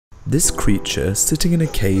This creature sitting in a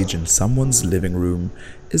cage in someone's living room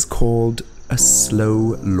is called a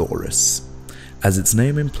slow loris. As its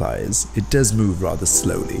name implies, it does move rather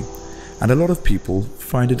slowly, and a lot of people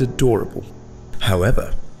find it adorable.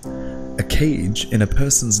 However, a cage in a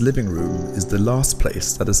person's living room is the last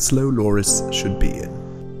place that a slow loris should be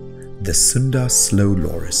in. The Sunda slow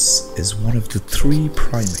loris is one of the 3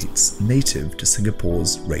 primates native to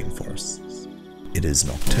Singapore's rainforests. It is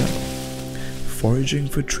nocturnal, foraging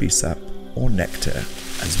for tree sap or nectar,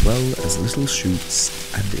 as well as little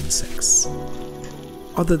shoots and insects.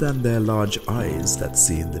 Other than their large eyes that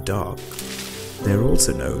see in the dark, they are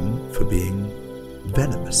also known for being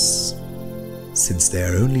venomous. Since they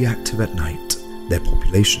are only active at night, their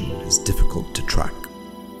population is difficult to track.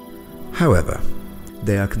 However,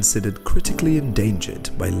 they are considered critically endangered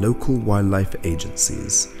by local wildlife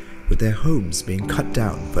agencies, with their homes being cut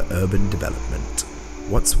down for urban development.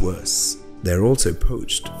 What's worse, they are also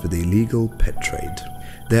poached for the illegal pet trade.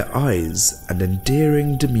 Their eyes and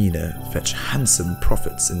endearing demeanor fetch handsome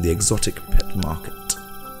profits in the exotic pet market.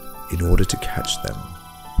 In order to catch them,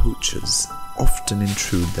 poachers often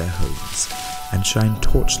intrude their homes and shine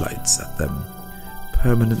torchlights at them,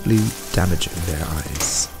 permanently damaging their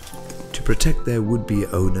eyes. To protect their would-be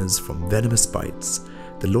owners from venomous bites,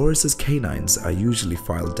 the loris's canines are usually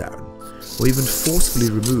filed down, or even forcibly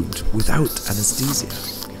removed without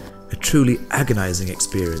anesthesia. A truly agonizing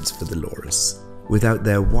experience for the loris. Without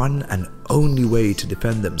their one and only way to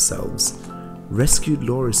defend themselves, rescued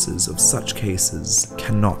lorises of such cases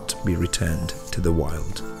cannot be returned to the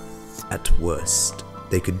wild. At worst,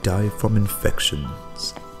 they could die from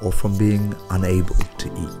infections or from being unable to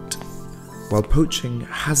eat. While poaching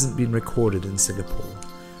hasn't been recorded in Singapore,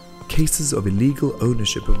 cases of illegal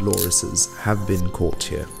ownership of lorises have been caught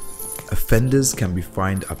here. Offenders can be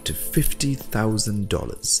fined up to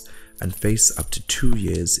 $50,000 and face up to 2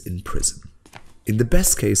 years in prison. In the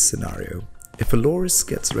best case scenario, if a loris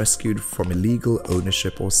gets rescued from illegal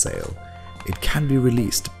ownership or sale, it can be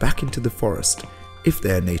released back into the forest if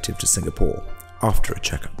they are native to Singapore after a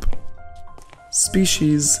checkup.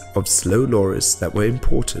 Species of slow loris that were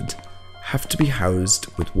imported have to be housed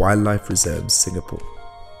with Wildlife Reserves Singapore.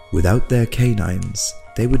 Without their canines,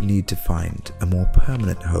 they would need to find a more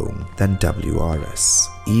permanent home than WRS.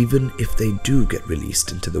 Even if they do get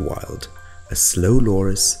released into the wild, a slow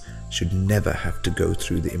loris should never have to go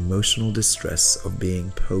through the emotional distress of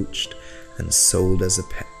being poached and sold as a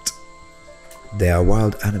pet. They are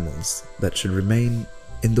wild animals that should remain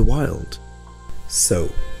in the wild.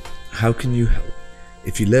 So, how can you help?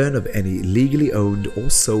 If you learn of any illegally owned or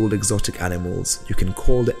sold exotic animals, you can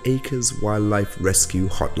call the Acres Wildlife Rescue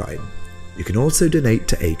Hotline. You can also donate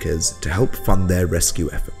to Acres to help fund their rescue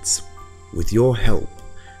efforts. With your help,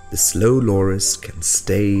 the slow loris can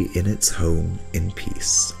stay in its home in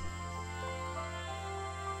peace.